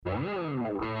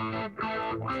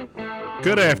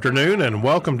Good afternoon and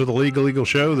welcome to the Legal Eagle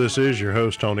Show. This is your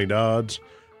host, Tony Dodds.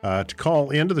 To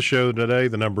call into the show today,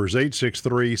 the number is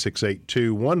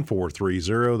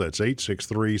 863-682-1430. That's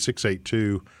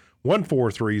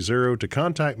 863-682-1430. To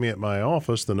contact me at my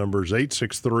office, the number is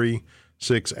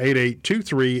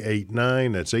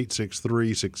 863-688-2389. That's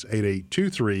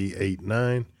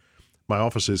 863-688-2389. My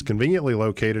office is conveniently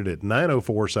located at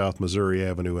 904 South Missouri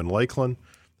Avenue in Lakeland.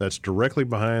 That's directly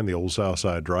behind the old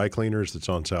Southside Dry Cleaners that's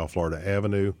on South Florida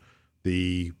Avenue.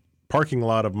 The parking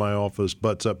lot of my office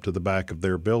butts up to the back of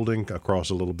their building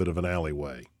across a little bit of an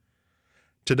alleyway.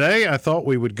 Today, I thought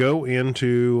we would go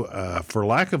into, for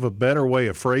lack of a better way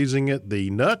of phrasing it, the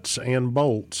nuts and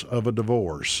bolts of a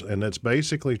divorce. And that's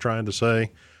basically trying to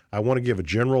say, I want to give a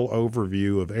general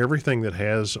overview of everything that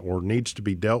has or needs to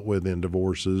be dealt with in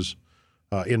divorces,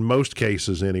 in most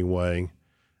cases anyway.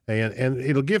 And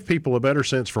it'll give people a better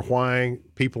sense for why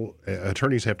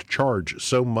attorneys have to charge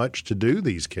so much to do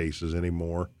these cases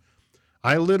anymore.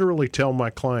 I literally tell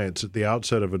my clients at the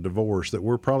outset of a divorce that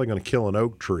we're probably going to kill an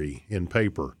oak tree in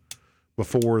paper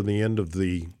before the end of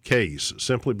the case,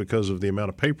 simply because of the amount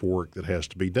of paperwork that has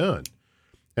to be done.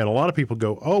 And a lot of people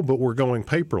go, oh, but we're going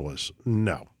paperless.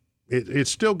 No,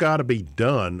 it's still got to be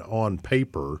done on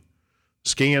paper,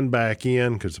 scanned back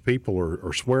in, because the people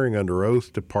are swearing under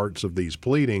oath to parts of these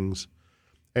pleadings,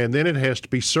 and then it has to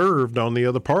be served on the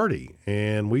other party.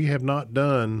 And we have not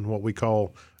done what we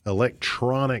call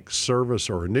electronic service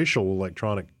or initial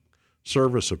electronic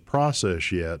service of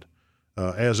process yet,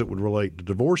 as it would relate to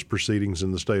divorce proceedings in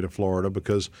the state of Florida,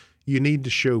 because you need to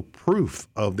show proof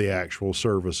of the actual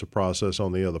service of process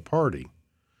on the other party.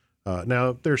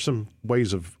 Now, there's some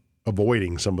ways of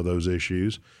avoiding some of those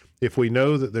issues. If we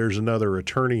know that there's another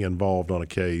attorney involved on a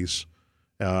case,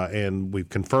 and we've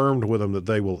confirmed with them that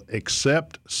they will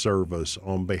accept service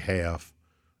on behalf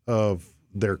of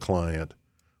their client,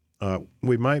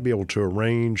 we might be able to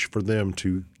arrange for them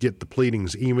to get the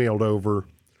pleadings emailed over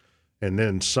and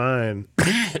then sign.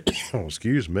 Oh,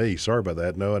 excuse me. Sorry about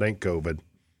that. No, it ain't COVID.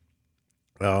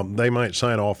 They might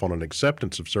sign off on an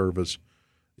acceptance of service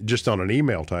just on an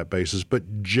email type basis.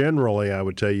 But generally, I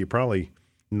would tell you probably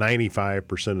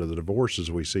 95% of the divorces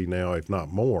we see now, if not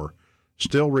more,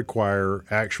 still require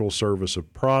actual service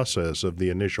of process of the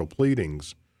initial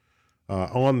pleadings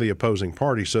on the opposing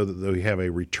party, so that they have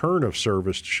a return of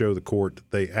service to show the court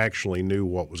that they actually knew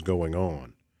what was going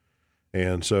on.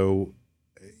 And so,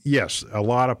 yes, a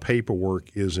lot of paperwork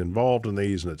is involved in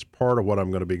these, and it's part of what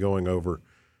I'm going to be going over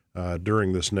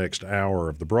during this next hour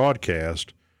of the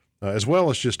broadcast, as well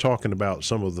as just talking about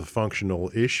some of the functional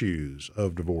issues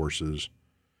of divorces.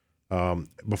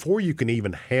 Before you can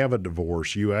even have a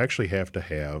divorce, you actually have to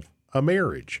have a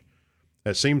marriage.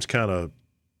 That seems kind of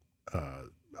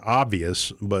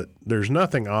obvious, but there's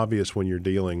nothing obvious when you're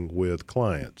dealing with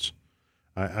clients.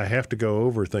 I have to go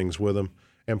over things with them,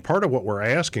 and part of what we're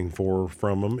asking for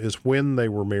from them is when they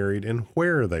were married and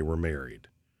where they were married.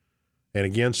 And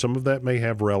again, some of that may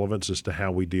have relevance as to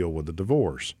how we deal with the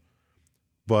divorce.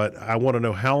 But I want to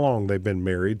know how long they've been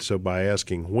married, so by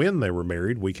asking when they were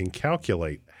married, we can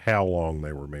calculate how long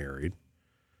they were married.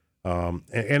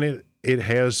 And it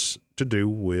has to do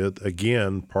with,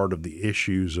 again, part of the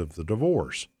issues of the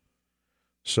divorce.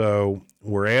 So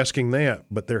we're asking that,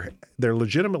 but there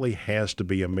legitimately has to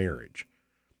be a marriage.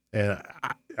 And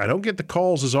I don't get the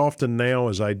calls as often now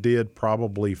as I did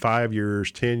probably 5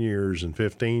 years, 10 years, and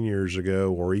 15 years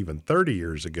ago, or even 30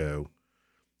 years ago,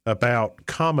 about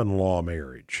common law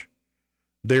marriage.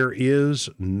 There is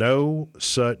no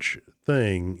such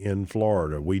thing in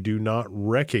Florida. We do not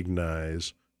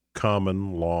recognize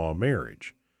common law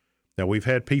marriage. Now, we've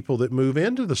had people that move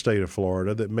into the state of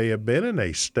Florida that may have been in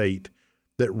a state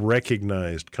that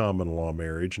recognized common law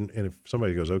marriage. And if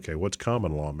somebody goes, okay, what's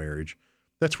common law marriage?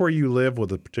 That's where you live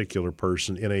with a particular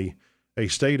person in a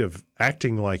state of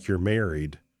acting like you're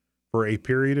married for a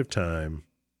period of time,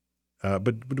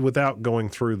 but without going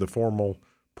through the formal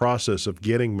process of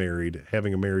getting married,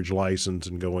 having a marriage license,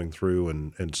 and going through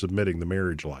and submitting the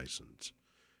marriage license.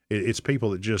 It's people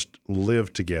that just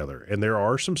live together. And there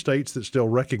are some states that still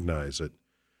recognize it.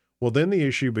 Well, then the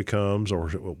issue becomes, or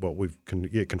what we can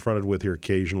get confronted with here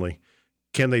occasionally,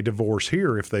 can they divorce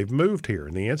here if they've moved here?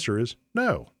 And the answer is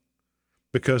no,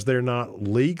 because they're not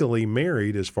legally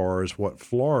married as far as what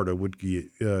Florida would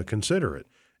consider it.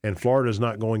 And Florida is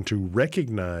not going to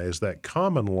recognize that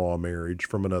common law marriage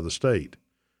from another state.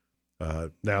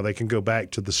 Now, they can go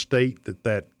back to the state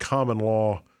that common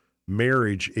law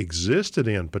marriage existed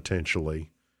in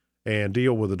potentially and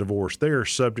deal with a divorce there,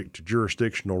 subject to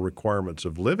jurisdictional requirements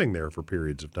of living there for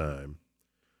periods of time.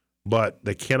 But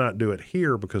they cannot do it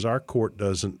here because our court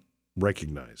doesn't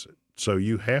recognize it. So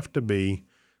you have to be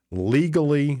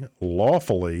legally,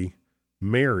 lawfully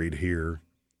married here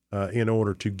in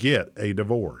order to get a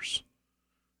divorce.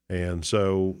 And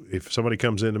so if somebody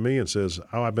comes into me and says,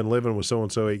 oh, I've been living with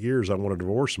so-and-so 8 years, I want to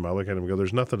divorce them, I look at them and go,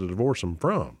 there's nothing to divorce them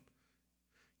from.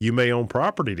 You may own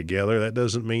property together. That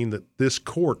doesn't mean that this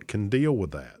court can deal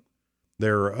with that.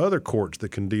 There are other courts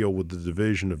that can deal with the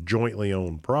division of jointly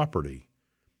owned property,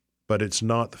 but it's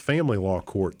not the family law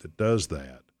court that does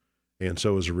that. And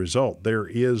so as a result, there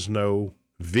is no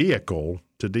vehicle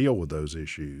to deal with those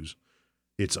issues.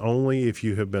 It's only if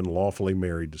you have been lawfully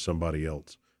married to somebody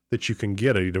else that you can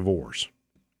get a divorce.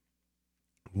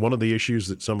 One of the issues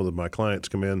that some of my clients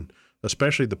come in,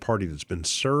 especially the party that's been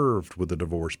served with a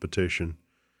divorce petition,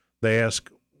 they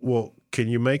ask, well, can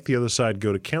you make the other side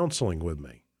go to counseling with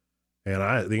me?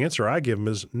 And the answer I give them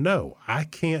is no, I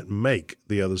can't make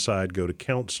the other side go to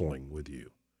counseling with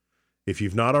you. If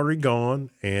you've not already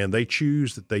gone and they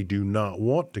choose that they do not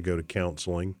want to go to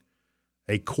counseling,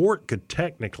 a court could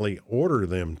technically order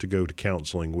them to go to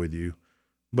counseling with you.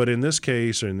 But in this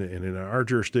case, and in our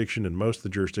jurisdiction and most of the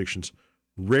jurisdictions,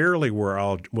 rarely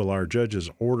will our judges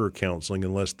order counseling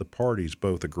unless the parties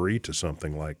both agree to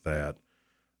something like that.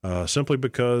 Simply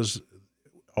because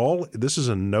this is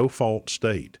a no-fault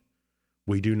state.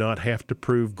 We do not have to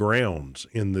prove grounds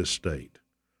in this state.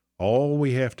 All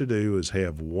we have to do is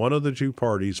have one of the two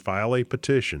parties file a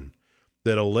petition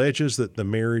that alleges that the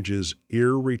marriage is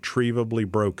irretrievably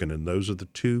broken, and those are the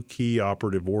two key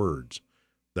operative words.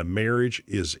 The marriage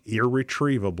is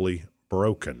irretrievably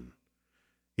broken.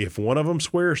 If one of them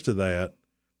swears to that,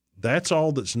 that's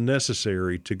all that's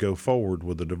necessary to go forward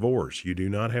with a divorce. You do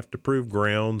not have to prove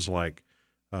grounds like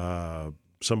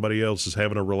somebody else is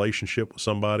having a relationship with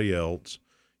somebody else.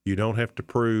 You don't have to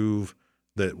prove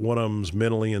that one of them's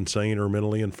mentally insane or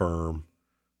mentally infirm.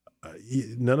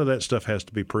 None of that stuff has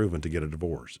to be proven to get a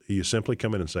divorce. You simply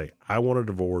come in and say, I want a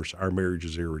divorce. Our marriage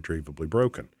is irretrievably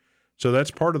broken. So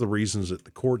that's part of the reasons that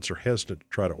the courts are hesitant to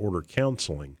try to order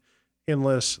counseling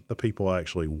unless the people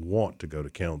actually want to go to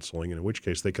counseling, in which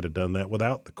case they could have done that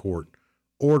without the court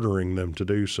ordering them to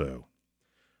do so.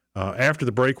 After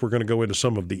the break, we're going to go into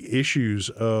some of the issues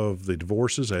of the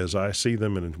divorces as I see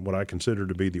them in what I consider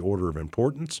to be the order of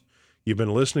importance. You've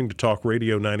been listening to Talk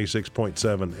Radio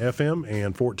 96.7 FM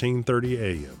and 1430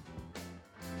 AM.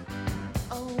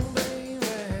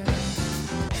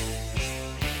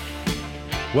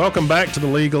 Welcome back to the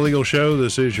Legal Eagle Show.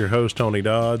 This is your host, Tony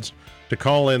Dodds. To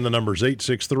call in, the number is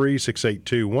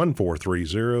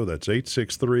 863-682-1430. That's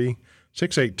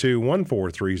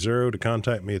 863-682-1430. To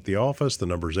contact me at the office, the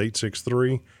number is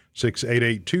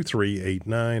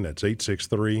 863-688-2389. That's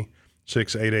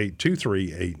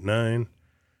 863-688-2389.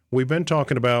 We've been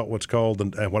talking about what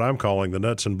I'm calling the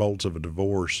nuts and bolts of a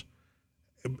divorce.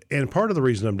 And part of the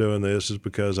reason I'm doing this is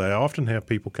because I often have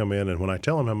people come in, and when I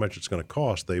tell them how much it's going to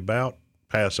cost, they about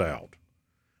pass out.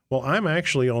 Well, I'm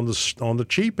actually on the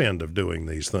cheap end of doing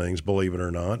these things, believe it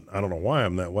or not. I don't know why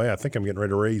I'm that way. I think I'm getting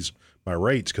ready to raise my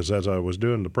rates because as I was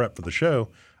doing the prep for the show,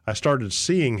 I started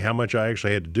seeing how much I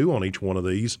actually had to do on each one of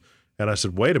these. And I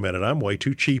said, wait a minute, I'm way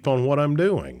too cheap on what I'm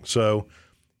doing. So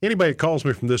anybody that calls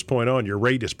me from this point on, your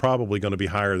rate is probably going to be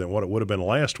higher than what it would have been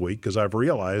last week because I've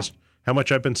realized how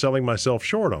much I've been selling myself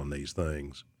short on these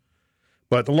things.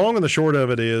 But the long and the short of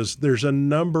it is there's a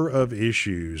number of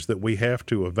issues that we have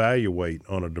to evaluate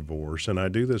on a divorce, and I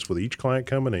do this with each client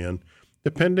coming in,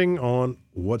 depending on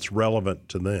what's relevant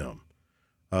to them.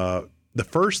 The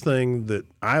first thing that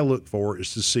I look for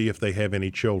is to see if they have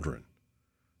any children,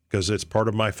 because it's part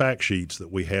of my fact sheets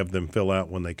that we have them fill out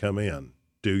when they come in.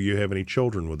 Do you have any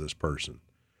children with this person?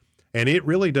 And it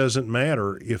really doesn't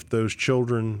matter if those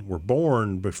children were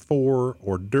born before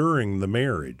or during the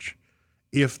marriage,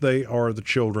 if they are the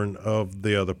children of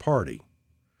the other party.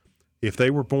 If they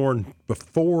were born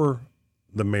before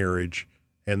the marriage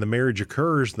and the marriage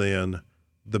occurs, then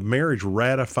the marriage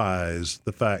ratifies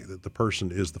the fact that the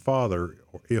person is the father,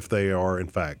 or if they are in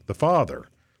fact the father.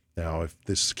 Now, if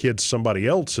this kid's somebody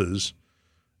else's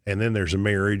and then there's a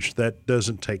marriage, that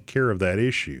doesn't take care of that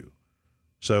issue.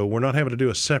 So we're not having to do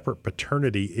a separate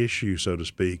paternity issue, so to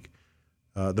speak.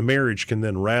 The marriage can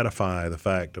then ratify the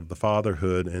fact of the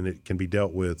fatherhood, and it can be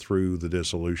dealt with through the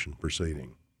dissolution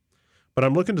proceeding. But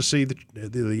I'm looking to see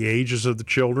the ages of the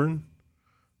children.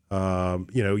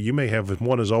 You may have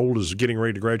one as old as getting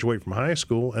ready to graduate from high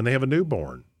school, and they have a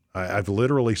newborn. I've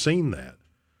literally seen that.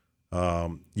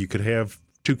 You could have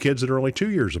two kids that are only 2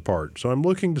 years apart. So I'm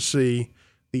looking to see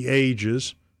the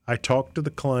ages. I talk to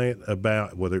the client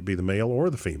about whether it be the male or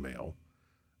the female,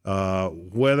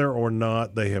 whether or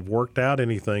not they have worked out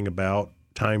anything about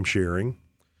time sharing.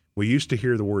 We used to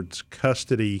hear the words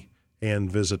custody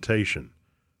and visitation.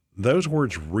 Those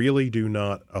words really do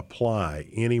not apply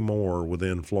anymore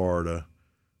within Florida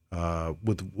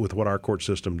with what our court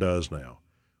system does now.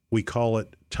 We call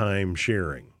it time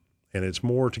sharing, and it's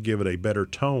more to give it a better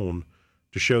tone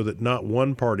to show that not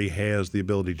one party has the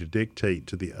ability to dictate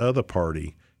to the other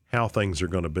party how things are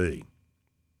going to be.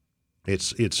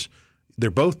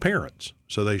 They're both parents,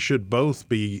 so they should both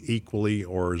be equally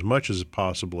or as much as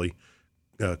possibly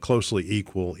closely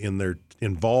equal in their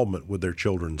involvement with their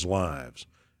children's lives.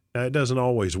 Now, it doesn't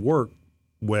always work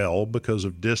well because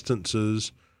of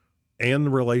distances and the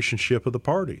relationship of the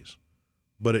parties,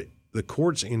 but the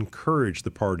courts encourage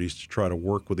the parties to try to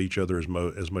work with each other as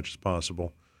much as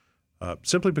possible,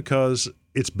 simply because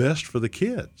it's best for the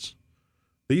kids.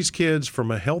 These kids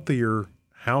from a healthier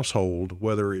household,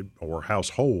 or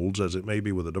households as it may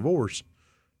be with a divorce,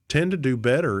 tend to do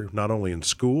better not only in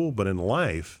school but in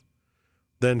life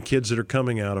than kids that are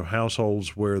coming out of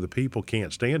households where the people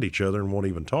can't stand each other and won't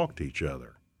even talk to each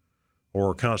other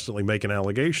or are constantly making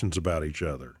allegations about each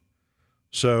other.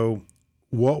 So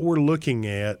what we're looking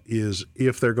at is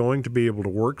if they're going to be able to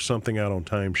work something out on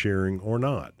time sharing or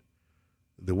not.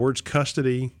 The words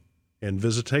custody and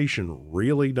visitation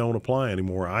really don't apply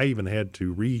anymore. I even had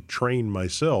to retrain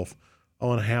myself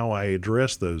on how I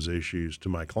address those issues to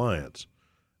my clients.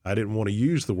 I didn't want to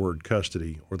use the word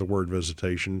custody or the word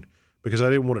visitation because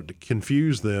I didn't want it to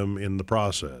confuse them in the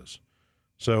process.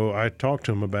 So I talked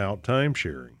to them about time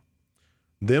sharing.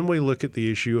 Then we look at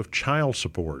the issue of child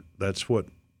support. That's what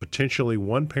potentially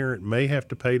one parent may have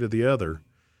to pay to the other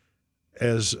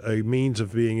as a means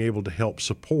of being able to help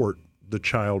support the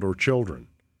child or children.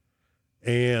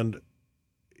 And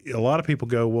a lot of people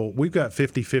go, well, we've got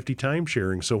 50-50 time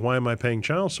sharing, so why am I paying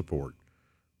child support?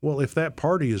 Well, if that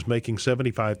party is making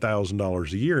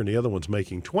 $75,000 a year and the other one's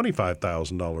making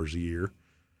 $25,000 a year,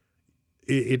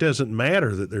 it doesn't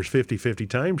matter that there's 50-50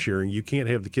 time sharing. You can't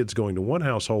have the kids going to one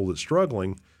household that's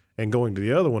struggling and going to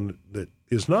the other one that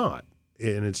is not.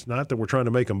 And it's not that we're trying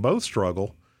to make them both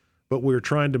struggle, but we're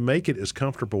trying to make it as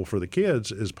comfortable for the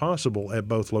kids as possible at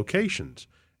both locations.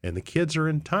 And the kids are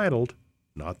entitled,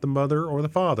 not the mother or the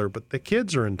father, but the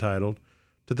kids are entitled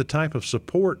to the type of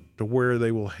support to where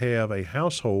they will have a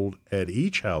household at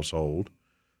each household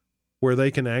where they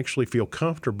can actually feel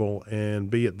comfortable and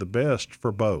be at the best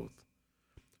for both.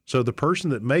 So the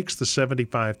person that makes the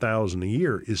 $75,000 a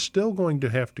year is still going to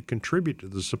have to contribute to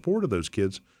the support of those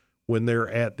kids when they're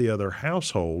at the other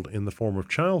household in the form of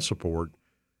child support,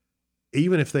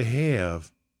 even if they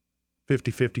have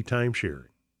 50-50 time sharing.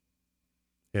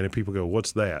 And if people go,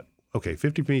 what's that? Okay,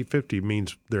 50-50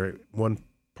 means they're at one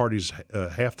party's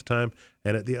half the time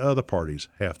and at the other party's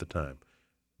half the time.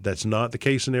 That's not the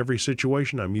case in every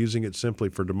situation. I'm using it simply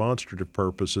for demonstrative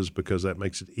purposes because that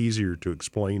makes it easier to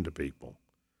explain to people.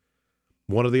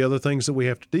 One of the other things that we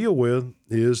have to deal with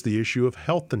is the issue of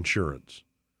health insurance.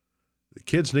 The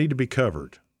kids need to be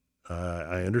covered.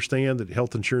 I understand that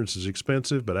health insurance is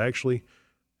expensive, but actually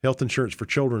health insurance for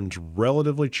children is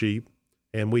relatively cheap,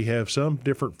 and we have some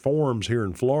different forms here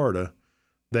in Florida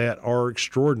that are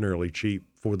extraordinarily cheap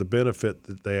for the benefit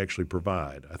that they actually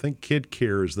provide. I think Kid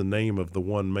Care is the name of the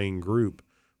one main group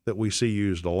that we see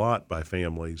used a lot by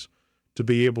families to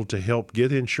be able to help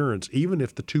get insurance, even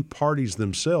if the two parties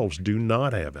themselves do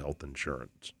not have health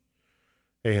insurance.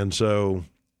 And so,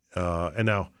 and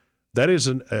now that is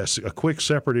a quick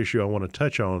separate issue I want to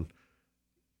touch on.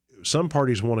 Some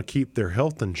parties want to keep their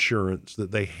health insurance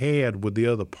that they had with the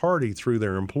other party through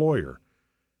their employer.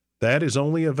 That is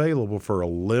only available for a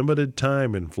limited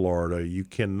time in Florida. You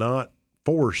cannot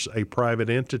force a private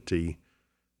entity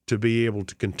to be able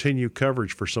to continue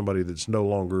coverage for somebody that's no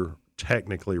longer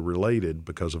technically related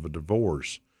because of a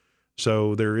divorce.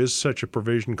 So there is such a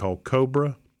provision called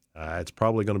COBRA. It's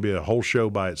probably going to be a whole show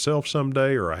by itself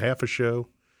someday or a half a show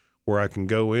where I can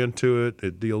go into it.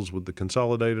 It deals with the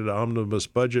Consolidated Omnibus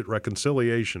Budget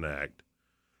Reconciliation Act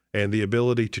and the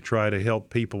ability to try to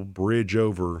help people bridge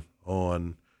over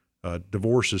on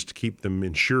divorces to keep them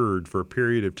insured for a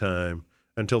period of time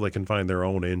until they can find their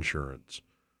own insurance.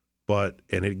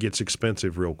 And it gets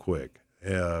expensive real quick.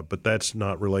 But that's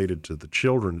not related to the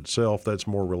children itself. That's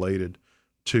more related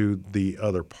to the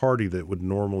other party that would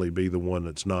normally be the one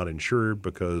that's not insured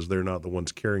because they're not the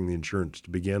ones carrying the insurance to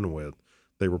begin with.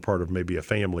 They were part of maybe a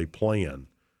family plan.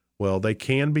 Well, they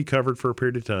can be covered for a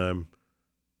period of time.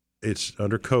 It's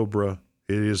under COBRA.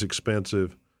 It is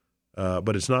expensive,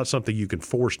 but it's not something you can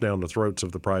force down the throats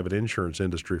of the private insurance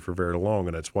industry for very long,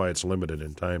 and that's why it's limited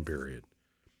in time period.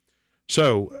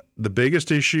 So the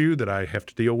biggest issue that I have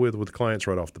to deal with clients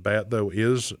right off the bat, though,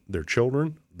 is their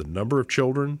children, the number of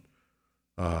children.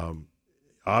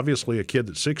 obviously a kid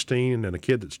that's 16 and a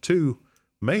kid that's 2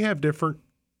 may have different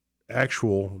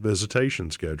actual visitation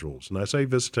schedules. And I say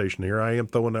visitation here, I am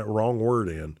throwing that wrong word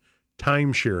in,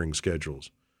 time sharing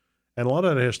schedules. And a lot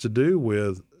of that has to do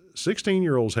with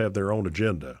 16-year-olds have their own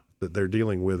agenda that they're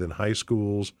dealing with in high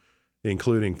schools,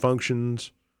 including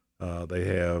functions. They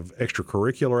have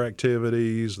extracurricular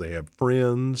activities. They have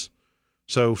friends.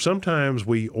 So sometimes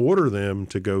we order them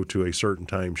to go to a certain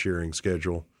time sharing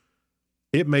schedule.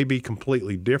 It may be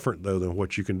completely different, though, than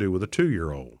what you can do with a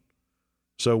 2-year-old.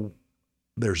 So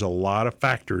there's a lot of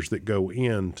factors that go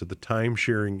into the time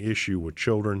sharing issue with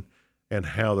children and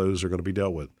how those are going to be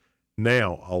dealt with.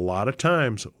 Now, a lot of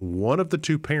times, one of the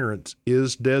two parents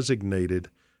is designated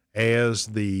as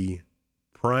the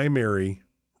primary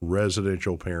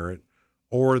residential parent,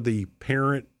 or the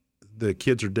parent the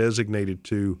kids are designated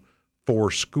to for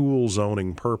school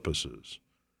zoning purposes.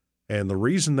 And the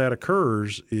reason that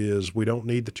occurs is we don't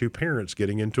need the two parents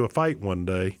getting into a fight one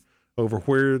day over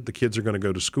where the kids are going to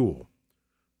go to school.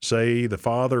 Say the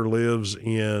father lives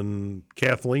in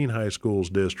Kathleen High School's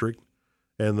district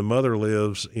and the mother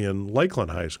lives in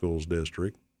Lakeland High School's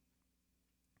district,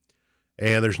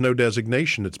 and there's no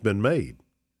designation that's been made.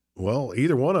 Well,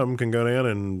 either one of them can go down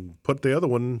and put the other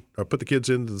one, or put the kids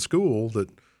into the school that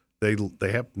they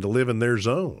happen to live in their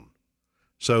zone.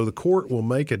 So the court will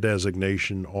make a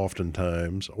designation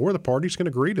oftentimes, or the parties can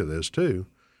agree to this too,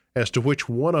 as to which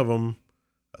one of them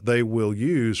they will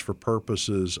use for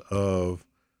purposes of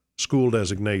school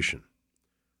designation.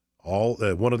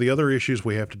 One of the other issues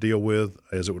we have to deal with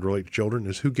as it would relate to children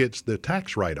is who gets the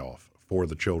tax write-off for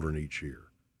the children each year.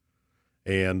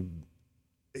 And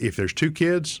if there's two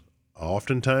kids,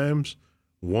 oftentimes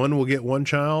one will get one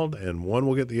child and one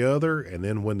will get the other. And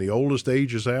then when the oldest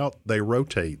age is out, they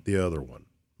rotate the other one,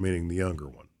 meaning the younger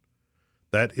one.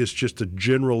 That is just a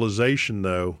generalization,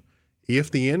 though. If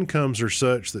the incomes are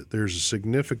such that there's a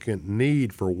significant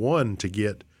need for one to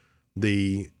get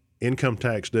the income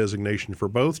tax designation for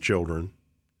both children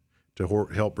to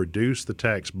help reduce the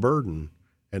tax burden,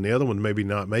 and the other one maybe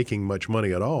not making much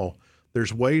money at all,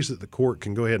 there's ways that the court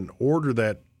can go ahead and order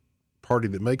that party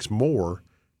that makes more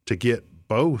to get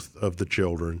both of the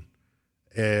children,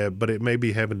 but it may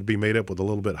be having to be made up with a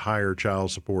little bit higher child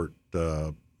support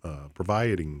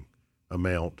providing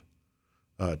amount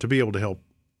to be able to help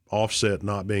offset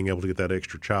not being able to get that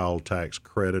extra child tax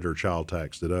credit or child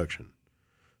tax deduction.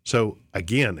 So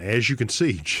again, as you can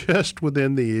see, just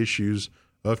within the issues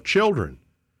of children,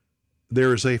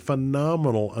 there is a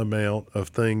phenomenal amount of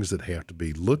things that have to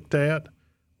be looked at,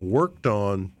 worked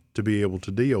on to be able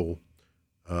to deal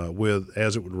with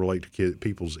as it would relate to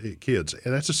people's kids.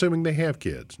 And that's assuming they have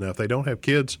kids. Now, if they don't have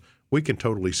kids, we can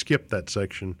totally skip that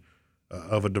section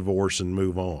of a divorce and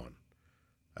move on.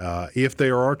 If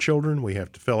there are children, we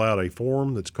have to fill out a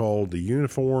form that's called the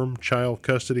Uniform Child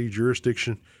Custody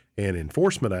Jurisdiction and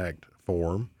Enforcement Act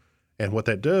form. And what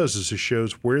that does is it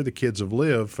shows where the kids have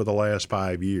lived for the last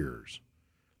 5 years.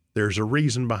 There's a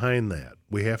reason behind that.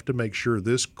 We have to make sure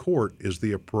this court is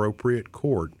the appropriate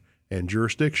court and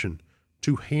jurisdiction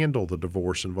to handle the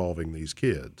divorce involving these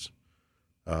kids.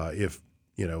 If,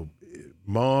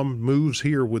 mom moves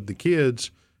here with the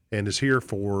kids and is here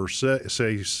for,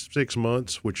 say, 6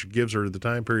 months, which gives her the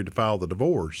time period to file the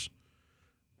divorce,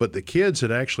 but the kids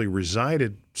had actually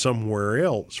resided somewhere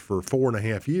else for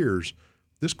 4.5 years,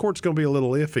 this court's going to be a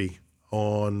little iffy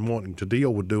on wanting to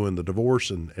deal with doing the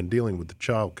divorce and dealing with the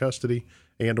child custody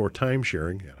and or time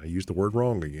sharing. I used the word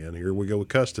wrong again. Here we go with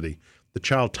custody. The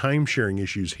child time sharing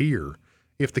issues here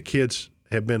if the kids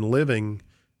have been living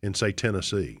in, say,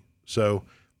 Tennessee. So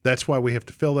that's why we have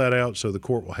to fill that out so the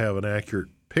court will have an accurate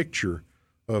picture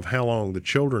of how long the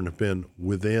children have been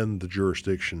within the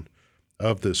jurisdiction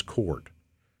of this court.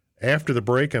 After the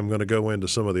break, I'm going to go into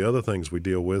some of the other things we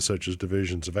deal with, such as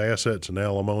divisions of assets and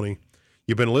alimony.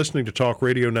 You've been listening to Talk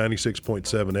Radio 96.7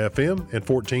 FM and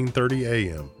 1430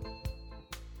 AM.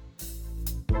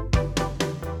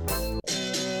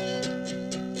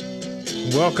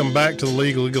 Welcome back to the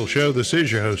Legal Eagle Show. This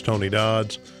is your host, Tony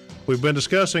Dodds. We've been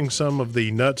discussing some of the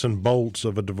nuts and bolts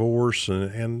of a divorce,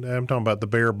 and I'm talking about the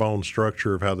bare bone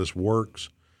structure of how this works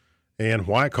and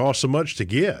why it costs so much to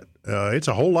get. It's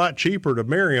a whole lot cheaper to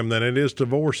marry them than it is to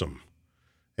divorce them.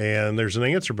 And there's an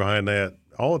answer behind that.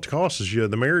 All it costs is you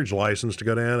the marriage license to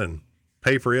go down and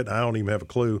pay for it. I don't even have a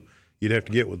clue. You'd have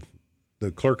to get with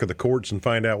the clerk of the courts and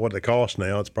find out what they cost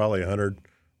now. It's probably $100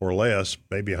 or less,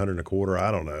 maybe $125.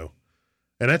 I don't know.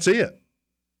 And that's it.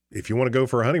 If you want to go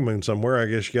for a honeymoon somewhere, I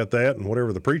guess you got that and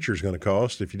whatever the preacher's going to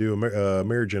cost. If you do a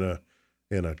marriage in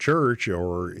a church,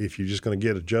 or if you're just going to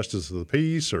get a justice of the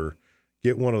peace or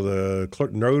get one of the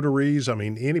clerk notaries. I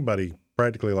mean, anybody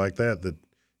practically like that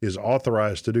is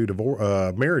authorized to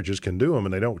do marriages can do them,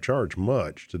 and they don't charge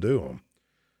much to do them.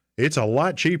 It's a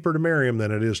lot cheaper to marry them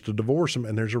than it is to divorce them,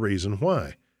 and there's a reason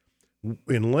why.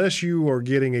 Unless you are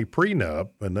getting a prenup,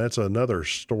 and that's another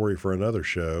story for another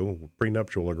show,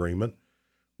 prenuptial agreement,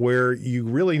 where you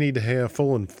really need to have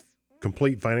full and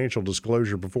complete financial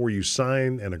disclosure before you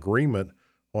sign an agreement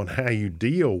on how you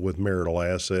deal with marital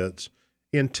assets,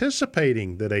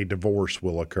 anticipating that a divorce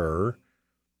will occur.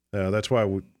 That's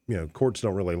why courts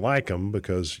don't really like them,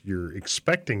 because you're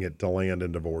expecting it to land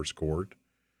in divorce court.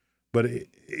 But,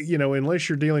 unless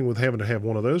you're dealing with having to have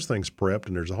one of those things prepped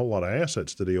and there's a whole lot of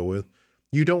assets to deal with,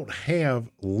 you don't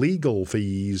have legal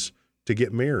fees to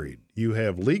get married. You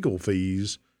have legal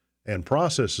fees and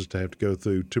processes to have to go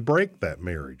through to break that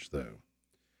marriage, though.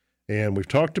 And we've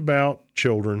talked about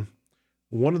children.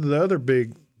 One of the other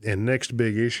big and next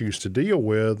big issues to deal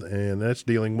with, and that's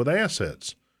dealing with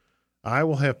assets. I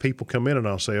will have people come in and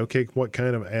I'll say, okay, what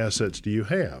kind of assets do you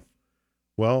have?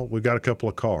 Well, we've got a couple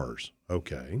of cars.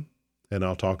 Okay. And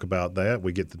I'll talk about that.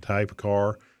 We get the type of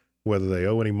car, whether they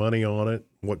owe any money on it,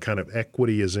 what kind of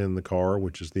equity is in the car,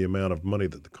 which is the amount of money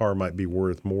that the car might be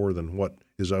worth more than what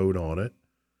is owed on it,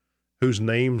 whose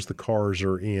names the cars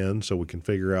are in, so we can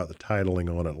figure out the titling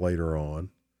on it later on.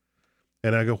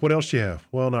 And I go, what else do you have?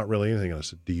 Well, not really anything. And I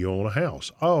said, do you own a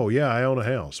house? Oh, yeah, I own a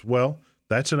house. Well,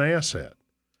 that's an asset.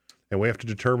 And we have to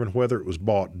determine whether it was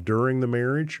bought during the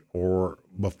marriage or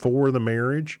before the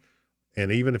marriage. And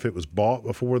even if it was bought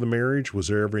before the marriage, was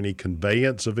there ever any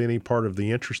conveyance of any part of the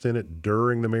interest in it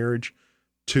during the marriage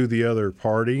to the other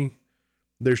party?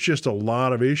 There's just a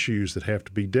lot of issues that have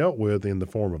to be dealt with in the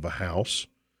form of a house.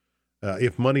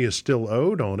 If money is still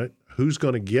owed on it, who's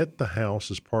going to get the house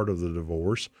as part of the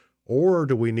divorce? Or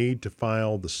do we need to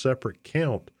file the separate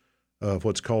count of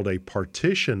what's called a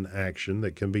partition action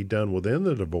that can be done within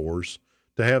the divorce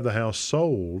to have the house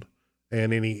sold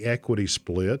and any equity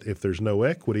split? If there's no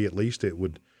equity, at least it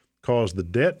would cause the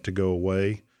debt to go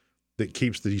away that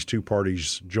keeps these two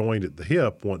parties joined at the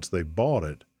hip once they've bought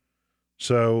it.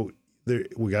 So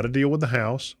we got to deal with the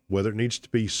house, whether it needs to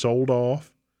be sold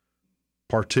off,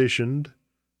 partitioned,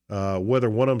 whether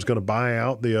one of them's going to buy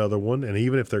out the other one, and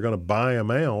even if they're going to buy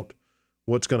them out,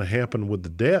 what's going to happen with the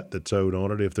debt that's owed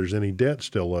on it if there's any debt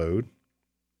still owed.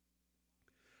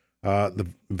 The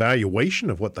valuation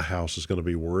of what the house is going to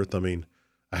be worth. I mean,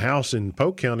 a house in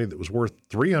Polk County that was worth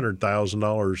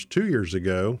 $300,000 2 years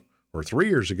ago or 3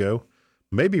 years ago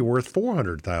may be worth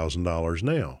 $400,000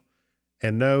 now.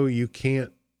 And no, you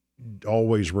can't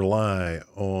always rely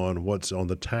on what's on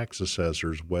the tax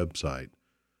assessor's website.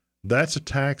 That's a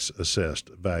tax assessed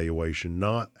valuation,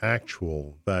 not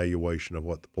actual valuation of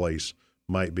what the place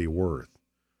might be worth.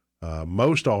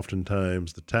 Most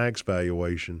oftentimes, the tax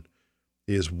valuation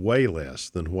is way less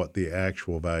than what the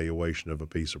actual valuation of a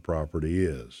piece of property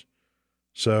is.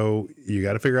 So you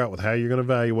got to figure out with how you're going to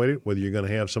evaluate it, whether you're going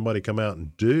to have somebody come out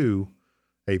and do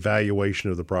a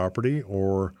valuation of the property,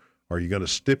 or are you going to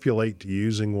stipulate to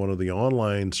using one of the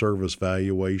online service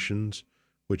valuations,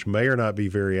 which may or not be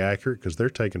very accurate because they're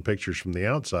taking pictures from the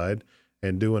outside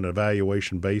and doing an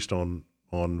evaluation based on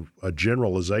a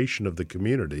generalization of the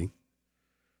community.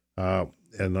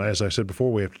 And as I said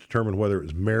before, we have to determine whether it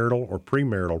was marital or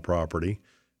premarital property,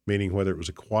 meaning whether it was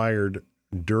acquired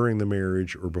during the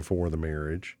marriage or before the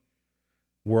marriage.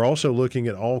 We're also looking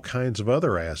at all kinds of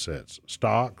other assets,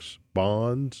 stocks,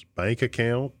 bonds, bank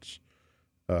accounts,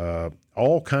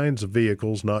 all kinds of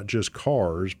vehicles, not just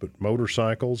cars, but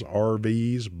motorcycles,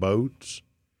 RVs, boats,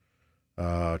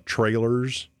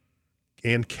 trailers,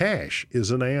 and cash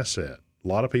is an asset. A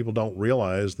lot of people don't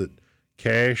realize that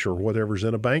cash or whatever's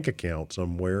in a bank account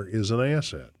somewhere is an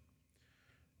asset.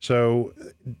 So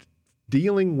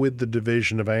dealing with the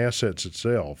division of assets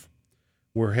itself,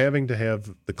 we're having to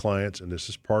have the clients, and this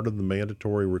is part of the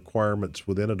mandatory requirements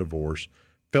within a divorce,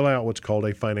 fill out what's called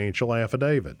a financial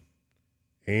affidavit.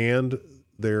 And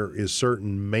there is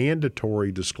certain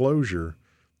mandatory disclosure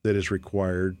that is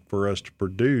required for us to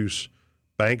produce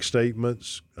bank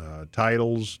statements,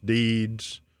 titles,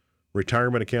 deeds,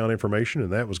 retirement account information,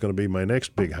 and that was going to be my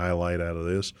next big highlight out of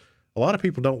this. A lot of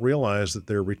people don't realize that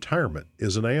their retirement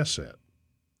is an asset.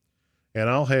 And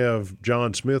I'll have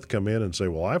John Smith come in and say,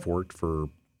 well, I've worked for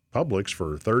Publix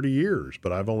for 30 years,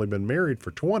 but I've only been married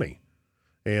for 20.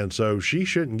 And so she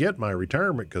shouldn't get my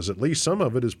retirement because at least some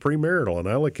of it is premarital. And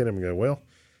I look at him and go, well,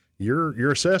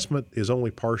 your assessment is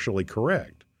only partially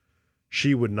correct.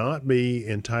 She would not be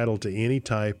entitled to any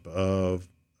type of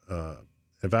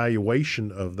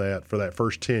evaluation of that for that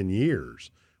first 10 years.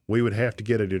 We would have to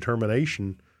get a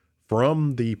determination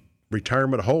from the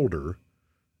retirement holder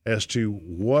as to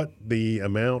what the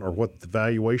amount or what the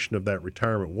valuation of that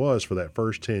retirement was for that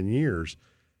first 10 years.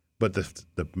 But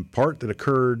the part that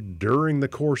occurred during the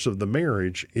course of the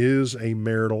marriage is a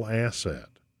marital asset.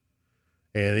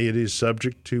 And it is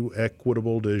subject to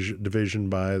equitable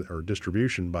division or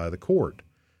distribution by the court.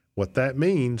 What that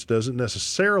means doesn't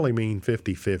necessarily mean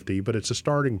 50-50, but it's a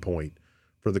starting point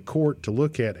for the court to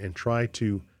look at and try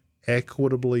to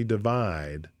equitably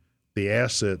divide the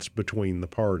assets between the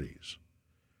parties.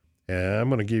 And I'm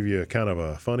going to give you a kind of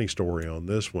a funny story on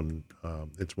this one.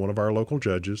 It's one of our local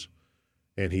judges,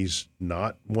 and he's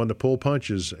not one to pull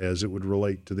punches as it would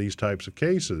relate to these types of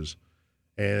cases.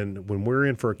 And when we're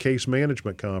in for a case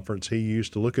management conference, he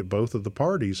used to look at both of the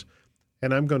parties.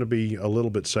 And I'm going to be a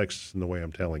little bit sexist in the way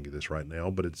I'm telling you this right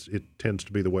now, but it tends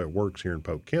to be the way it works here in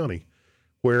Polk County,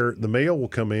 where the male will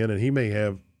come in and he may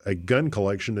have a gun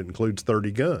collection that includes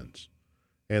 30 guns.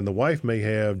 And the wife may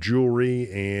have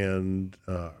jewelry and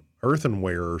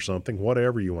earthenware or something,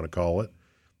 whatever you want to call it,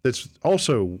 that's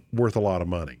also worth a lot of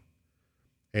money.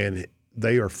 And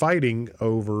they are fighting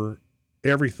over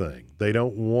everything. They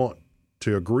don't want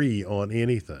to agree on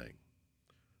anything.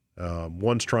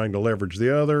 One's trying to leverage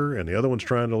the other, and the other one's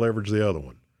trying to leverage the other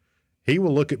one. He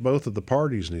will look at both of the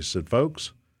parties and he said,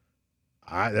 folks,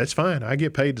 that's fine. I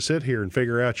get paid to sit here and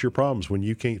figure out your problems when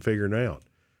you can't figure it out.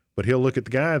 But he'll look at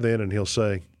the guy then and he'll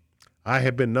say, I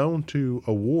have been known to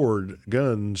award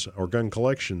guns or gun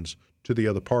collections to the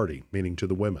other party, meaning to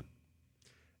the women.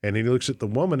 And he looks at the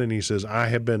woman and he says, I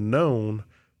have been known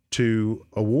to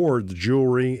award the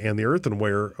jewelry and the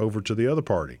earthenware over to the other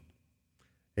party.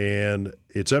 And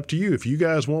it's up to you. If you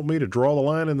guys want me to draw the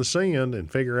line in the sand and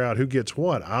figure out who gets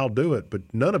what, I'll do it.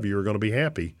 But none of you are going to be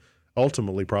happy,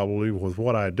 ultimately, probably, with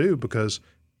what I do because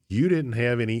you didn't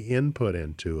have any input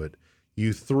into it.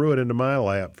 You threw it into my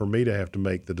lap for me to have to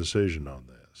make the decision on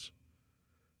this.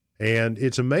 And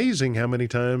it's amazing how many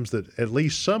times that at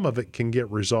least some of it can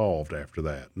get resolved after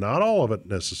that. Not all of it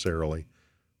necessarily,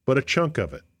 but a chunk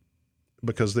of it.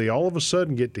 Because they all of a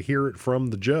sudden get to hear it from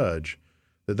the judge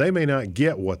that they may not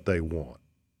get what they want.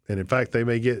 And in fact, they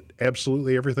may get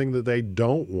absolutely everything that they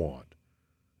don't want.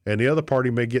 And the other party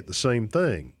may get the same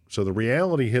thing. So the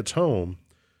reality hits home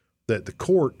that the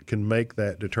court can make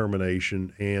that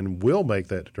determination and will make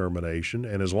that determination.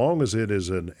 And as long as it is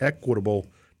an equitable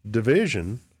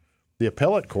division, the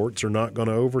appellate courts are not going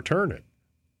to overturn it.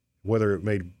 Whether it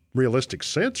made realistic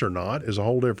sense or not is a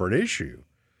whole different issue.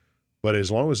 But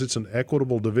as long as it's an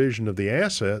equitable division of the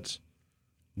assets,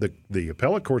 the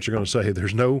appellate courts are going to say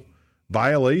there's no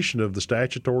violation of the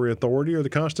statutory authority or the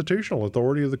constitutional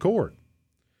authority of the court.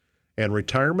 And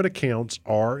retirement accounts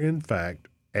are, in fact,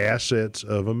 assets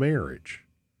of a marriage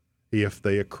if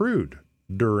they accrued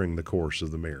during the course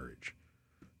of the marriage.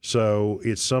 So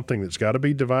it's something that's got to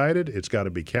be divided. It's got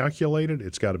to be calculated.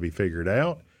 It's got to be figured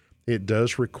out. It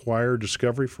does require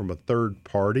discovery from a third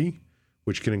party,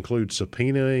 which can include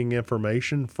subpoenaing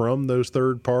information from those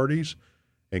third parties.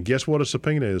 And guess what a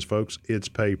subpoena is, folks? It's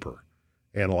paper.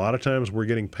 And a lot of times we're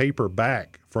getting paper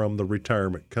back from the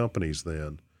retirement companies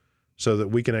then so that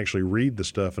we can actually read the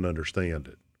stuff and understand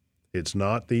it. It's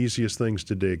not the easiest things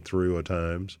to dig through at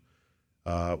times.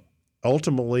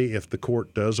 Ultimately, if the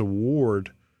court does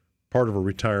award part of a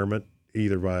retirement,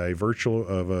 either by virtue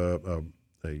of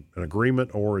an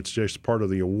agreement or it's just part of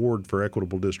the award for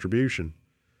equitable distribution,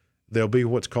 there'll be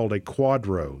what's called a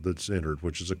quadro that's entered,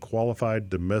 which is a qualified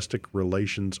domestic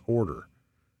relations order.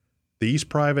 These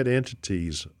private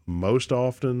entities, most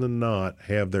often than not,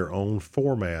 have their own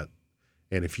format.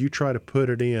 And if you try to put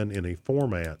it in a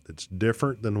format that's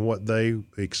different than what they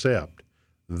accept,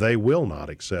 they will not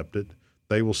accept it.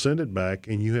 They will send it back,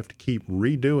 and you have to keep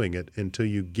redoing it until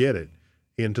you get it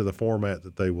into the format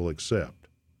that they will accept.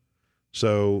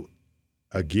 So,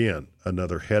 again,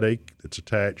 another headache that's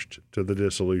attached to the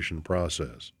dissolution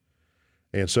process.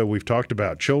 And so we've talked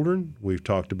about children. We've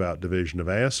talked about division of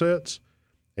assets.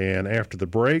 And after the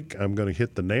break, I'm going to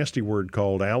hit the nasty word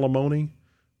called alimony.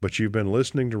 But you've been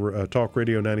listening to Talk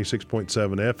Radio 96.7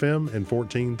 FM and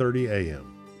 1430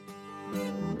 AM.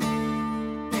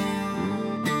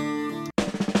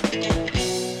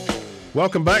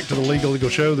 Welcome back to the Legal Eagle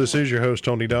Show. This is your host,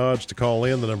 Tony Dodds. To call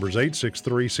in, the number is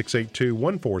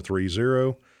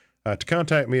 863-682-1430. To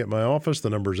contact me at my office,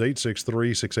 the number is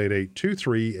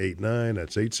 863-688-2389.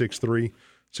 That's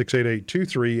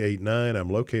 863-688-2389. I'm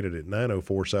located at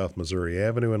 904 South Missouri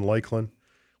Avenue in Lakeland.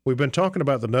 We've been talking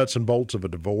about the nuts and bolts of a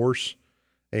divorce,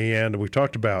 and we've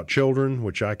talked about children,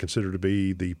 which I consider to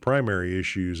be the primary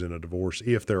issues in a divorce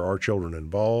if there are children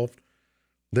involved.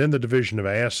 Then the division of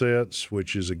assets,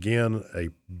 which is, again, a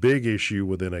big issue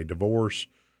within a divorce.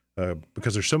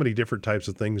 because there's so many different types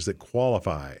of things that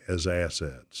qualify as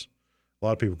assets. A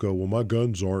lot of people go, well, my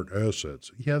guns aren't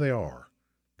assets. Yeah, they are.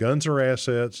 Guns are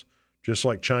assets, just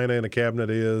like china in a cabinet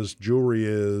is, jewelry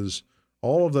is.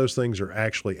 All of those things are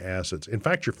actually assets. In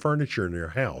fact, your furniture in your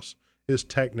house is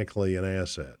technically an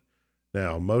asset.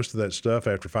 Now, most of that stuff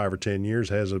after 5 or 10 years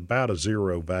has about a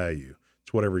zero value.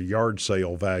 It's whatever yard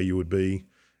sale value would be.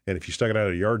 And if you stuck it out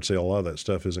at a yard sale, a lot of that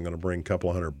stuff isn't going to bring a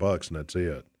couple $100 and that's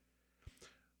it.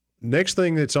 Next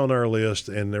thing that's on our list,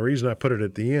 and the reason I put it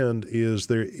at the end, is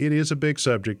it is a big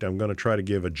subject. I'm going to try to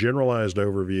give a generalized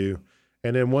overview,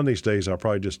 and then one of these days I'll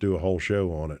probably just do a whole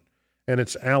show on it. And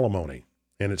it's alimony,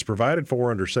 and it's provided for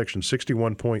under Section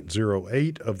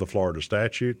 61.08 of the Florida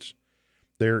statutes.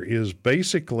 There is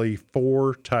basically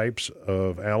 4 types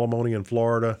of alimony in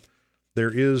Florida.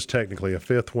 There is technically a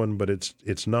 5th one, but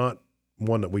it's not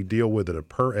one that we deal with at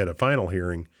a final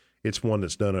hearing. It's one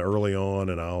that's done early on,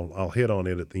 and I'll hit on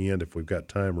it at the end if we've got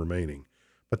time remaining.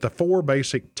 But the 4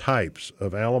 basic types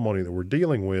of alimony that we're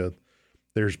dealing with,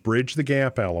 there's bridge the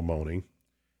gap alimony,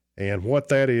 and what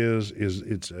that is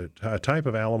it's a type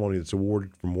of alimony that's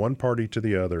awarded from one party to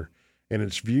the other, and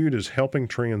it's viewed as helping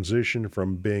transition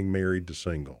from being married to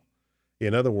single.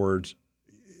 In other words,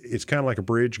 it's kind of like a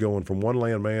bridge going from one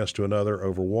landmass to another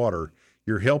over water.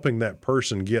 You're helping that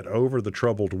person get over the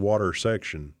troubled water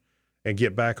section and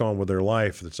get back on with their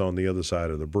life that's on the other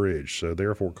side of the bridge, so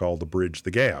therefore called the bridge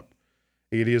the gap.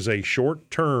 It is a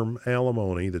short-term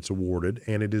alimony that's awarded,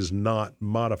 and it is not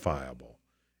modifiable.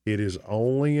 It is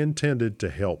only intended to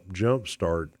help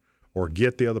jumpstart or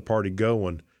get the other party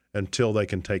going until they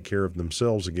can take care of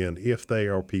themselves again if they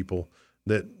are people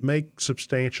that make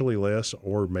substantially less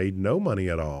or made no money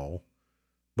at all,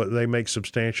 but they make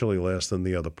substantially less than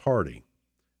the other party.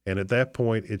 And at that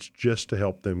point, it's just to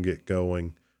help them get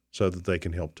going so that they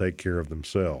can help take care of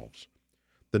themselves.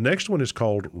 The next one is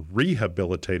called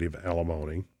rehabilitative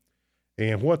alimony.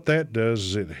 And what that does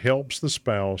is it helps the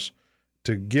spouse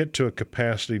to get to a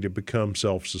capacity to become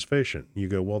self-sufficient. You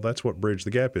go, well, that's what bridge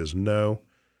the gap is. No.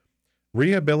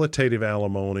 Rehabilitative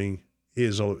alimony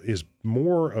is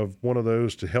more of one of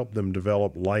those to help them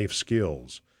develop life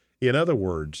skills. In other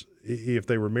words, if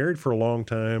they were married for a long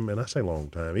time, and I say long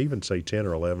time, even say 10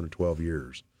 or 11 or 12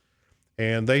 years,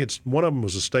 and one of them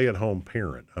was a stay-at-home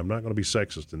parent. I'm not going to be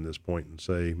sexist in this point and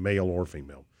say male or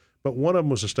female, but one of them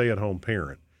was a stay-at-home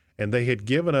parent, and they had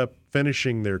given up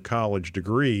finishing their college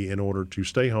degree in order to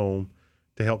stay home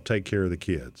to help take care of the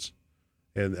kids.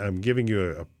 And I'm giving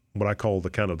you what I call the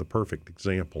perfect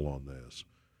example on this.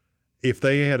 If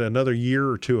they had another year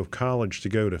or 2 of college to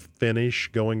go to finish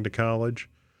going to college,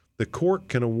 the court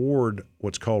can award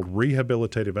what's called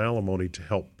rehabilitative alimony to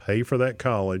help pay for that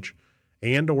college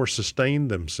and or sustain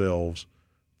themselves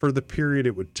for the period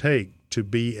it would take to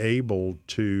be able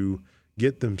to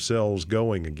get themselves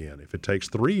going again. If it takes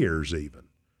 3 years even,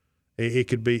 it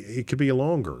could be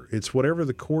longer. It's whatever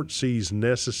the court sees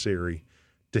necessary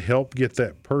to help get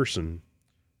that person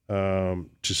to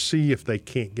see if they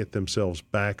can't get themselves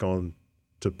back on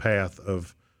to path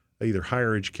of either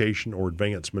higher education or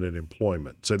advancement in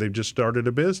employment. So they've just started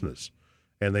a business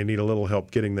and they need a little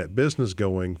help getting that business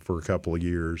going for a couple of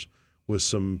years with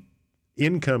some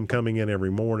income coming in every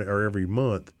morning or every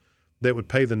month that would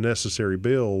pay the necessary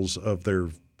bills of their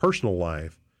personal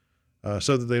life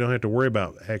so that they don't have to worry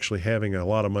about actually having a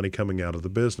lot of money coming out of the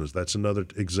business. That's another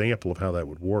example of how that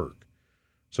would work.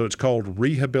 So it's called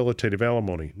rehabilitative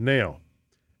alimony. Now,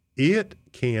 it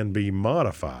can be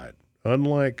modified.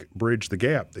 Unlike bridge the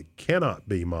gap that cannot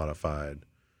be modified,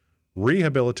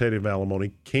 rehabilitative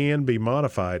alimony can be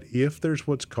modified if there's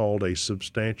what's called a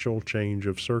substantial change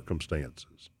of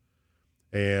circumstances.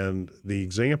 And the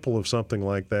example of something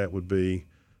like that would be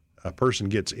a person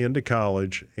gets into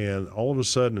college and all of a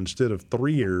sudden, instead of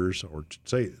 3 years, or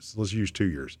say, let's use 2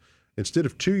 years, instead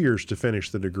of 2 years to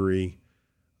finish the degree,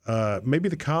 maybe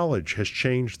the college has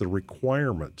changed the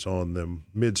requirements on them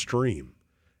midstream.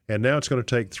 And now it's going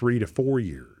to take 3 to 4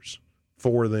 years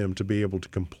for them to be able to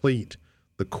complete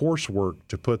the coursework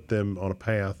to put them on a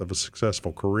path of a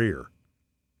successful career.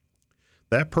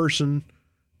 That person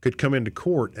could come into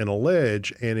court and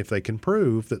allege, and if they can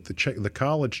prove that the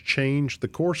college changed the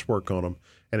coursework on them,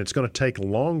 and it's going to take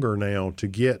longer now to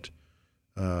get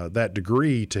that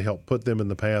degree to help put them in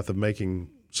the path of making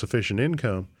sufficient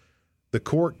income, the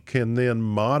court can then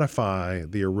modify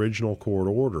the original court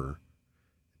order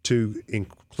to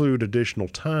include additional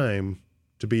time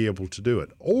to be able to do it.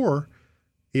 Or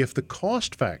if the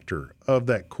cost factor of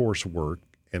that coursework,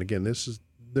 and again,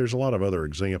 there's a lot of other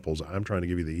examples. I'm trying to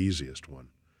give you the easiest one.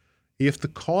 If the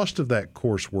cost of that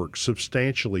coursework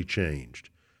substantially changed,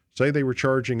 say they were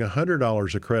charging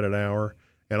 $100 a credit hour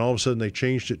and all of a sudden they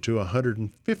changed it to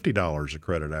 $150 a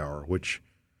credit hour, which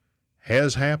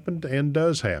has happened and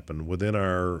does happen within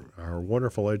our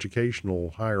wonderful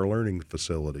educational higher learning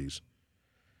facilities,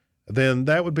 then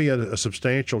that would be a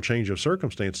substantial change of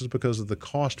circumstances because of the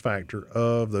cost factor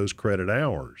of those credit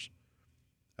hours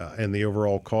and the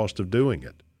overall cost of doing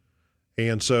it.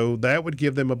 And so that would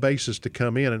give them a basis to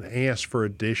come in and ask for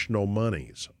additional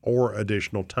monies or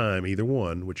additional time, either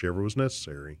one, whichever was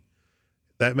necessary.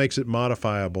 That makes it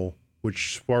modifiable,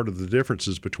 which is part of the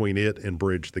differences between it and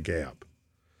bridge the gap.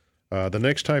 The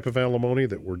next type of alimony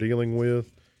that we're dealing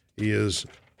with is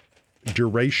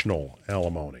durational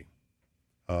alimony.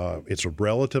 It's a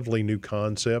relatively new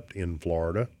concept in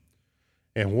Florida.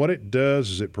 And what it does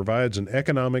is it provides an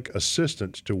economic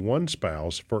assistance to one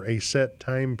spouse for a set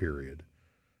time period,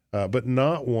 but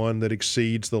not one that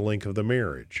exceeds the length of the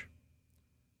marriage.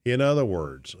 In other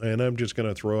words, and I'm just going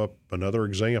to throw up another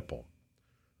example,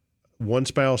 one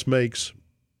spouse makes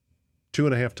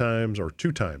 2.5 times or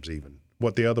 2 times even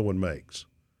what the other one makes.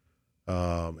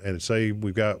 And say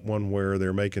we've got one where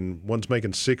one's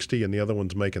making 60 and the other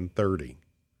one's making 30.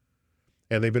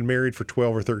 And they've been married for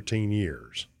 12 or 13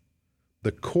 years.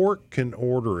 The court can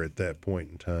order at that point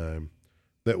in time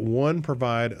that one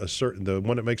provide the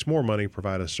one that makes more money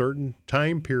provide a certain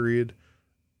time period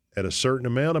at a certain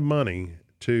amount of money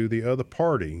to the other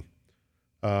party.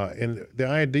 And the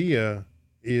idea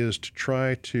is to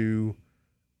try to,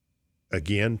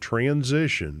 again,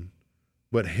 transition,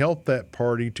 but help that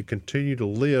party to continue to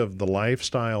live the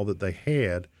lifestyle that they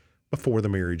had before the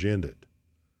marriage ended.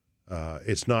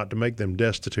 It's not to make them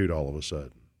destitute all of a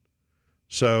sudden.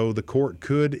 So the court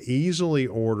could easily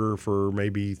order for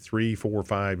maybe 3, 4,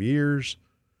 5 years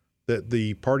that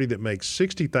the party that makes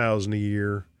 $60,000 a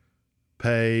year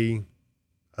pay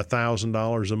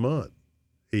 $1,000 a month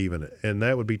even, and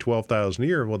that would be $12,000 a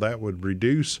year. Well, that would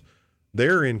reduce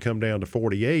their income down to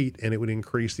 48, and it would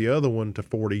increase the other one to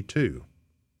 42.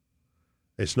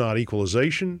 It's not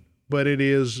equalization, but it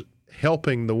is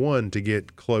helping the one to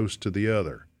get close to the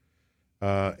other.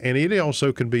 And it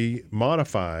also can be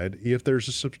modified if there's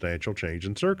a substantial change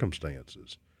in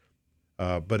circumstances.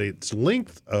 But its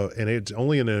length, and it's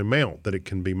only in an amount that it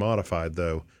can be modified,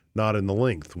 though, not in the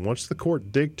length. Once the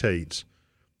court dictates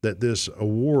that this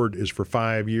award is for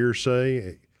 5 years,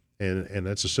 say, and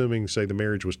that's assuming, say, the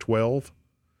marriage was 12,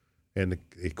 and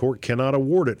the court cannot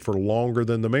award it for longer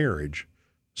than the marriage.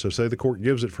 So say the court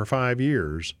gives it for 5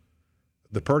 years,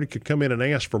 the party could come in and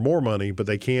ask for more money, but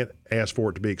they can't ask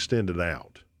for it to be extended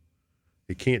out.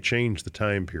 It can't change the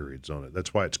time periods on it.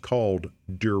 That's why it's called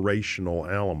durational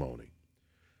alimony.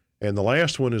 And the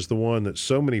last one is the one that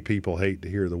so many people hate to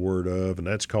hear the word of, and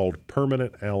that's called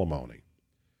permanent alimony.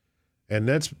 And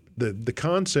that's the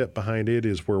concept behind it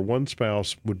is where one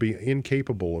spouse would be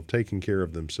incapable of taking care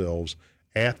of themselves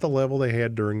at the level they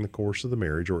had during the course of the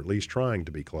marriage, or at least trying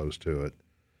to be close to it.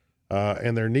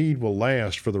 And their need will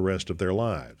last for the rest of their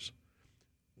lives.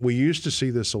 We used to see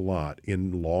this a lot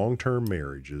in long-term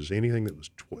marriages. Anything that was,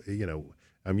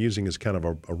 I'm using as kind of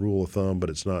a rule of thumb, but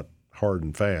it's not hard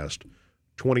and fast.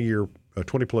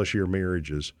 20-plus year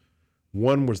marriages.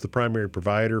 One was the primary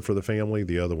provider for the family.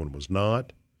 The other one was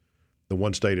not. The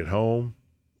one stayed at home.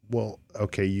 Well,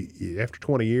 okay, after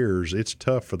 20 years, it's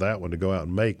tough for that one to go out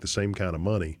and make the same kind of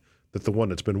money that the one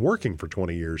that's been working for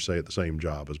 20 years, say, at the same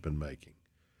job has been making.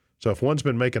 So if one's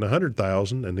been making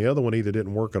 $100,000 and the other one either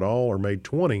didn't work at all or made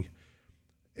 20,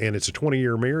 and it's a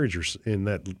 20-year marriage or in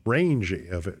that range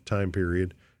of time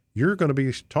period, you're going to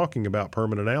be talking about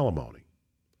permanent alimony.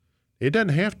 It doesn't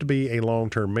have to be a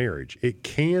long-term marriage. It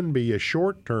can be a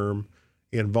short-term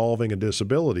involving a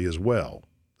disability as well.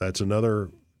 That's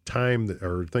another thing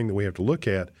that we have to look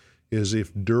at is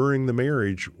if during the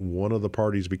marriage one of the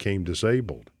parties became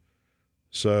disabled.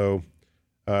 So,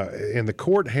 and the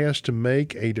court has to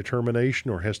make a determination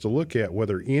or has to look at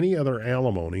whether any other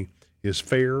alimony is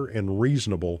fair and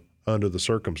reasonable under the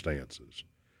circumstances.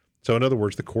 So in other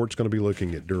words, the court's going to be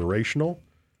looking at durational,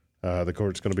 the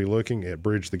court's going to be looking at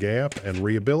bridge the gap and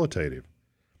rehabilitative.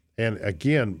 And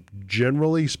again,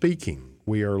 generally speaking,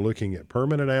 we are looking at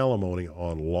permanent alimony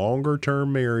on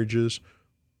longer-term marriages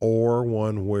or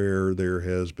one where there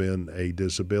has been a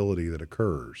disability that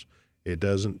occurs. It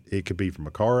could be from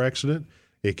a car accident.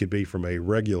 It could be from a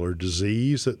regular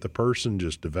disease that the person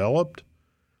just developed,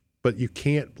 but you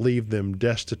can't leave them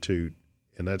destitute.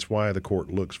 And that's why the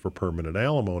court looks for permanent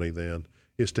alimony then,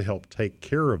 is to help take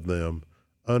care of them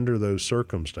under those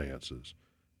circumstances.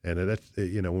 And that's,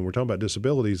 when we're talking about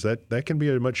disabilities, that can be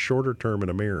a much shorter term in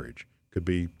a marriage. Could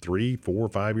be 3, 4,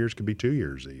 5 years, could be 2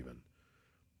 years even.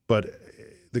 But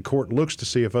the court looks to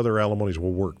see if other alimonies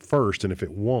will work first, and if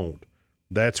it won't,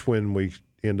 that's when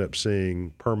end up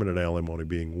seeing permanent alimony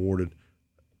being awarded.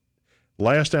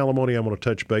 Last alimony I'm going to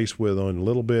touch base with on a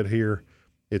little bit here.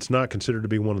 It's not considered to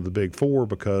be one of the big four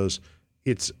because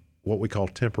it's what we call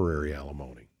temporary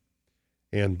alimony.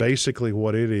 And basically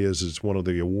what it is one of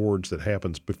the awards that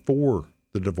happens before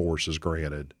the divorce is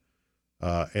granted.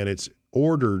 And it's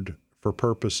ordered for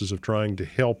purposes of trying to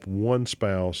help one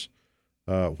spouse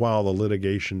while the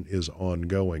litigation is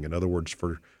ongoing. In other words,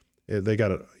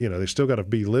 they still got to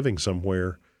be living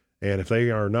somewhere. And if they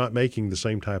are not making the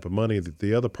same type of money that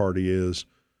the other party is,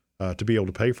 to be able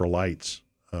to pay for lights,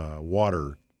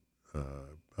 water,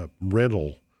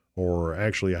 rental, or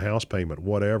actually a house payment,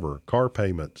 whatever, car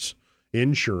payments,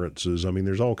 insurances. I mean,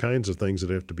 there's all kinds of things that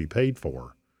have to be paid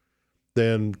for.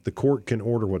 Then the court can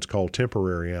order what's called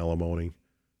temporary alimony,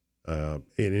 and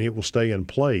it will stay in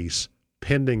place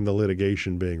pending the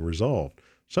litigation being resolved.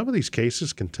 Some of these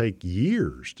cases can take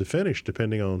years to finish,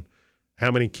 depending on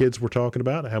how many kids we're talking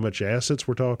about, how much assets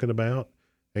we're talking about,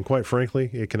 and quite frankly,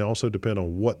 it can also depend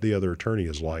on what the other attorney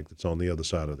is like that's on the other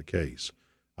side of the case.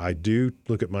 I do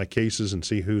look at my cases and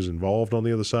see who's involved on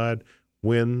the other side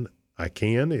when I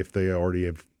can, if they already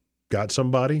have got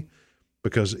somebody,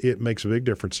 because it makes a big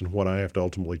difference in what I have to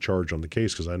ultimately charge on the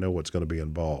case because I know what's going to be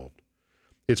involved.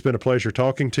 It's been a pleasure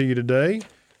talking to you today,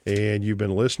 and you've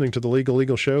been listening to the Legal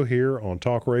Eagle Show here on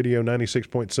Talk Radio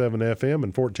 96.7 FM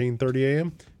and 1430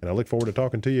 AM, and I look forward to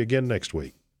talking to you again next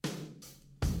week.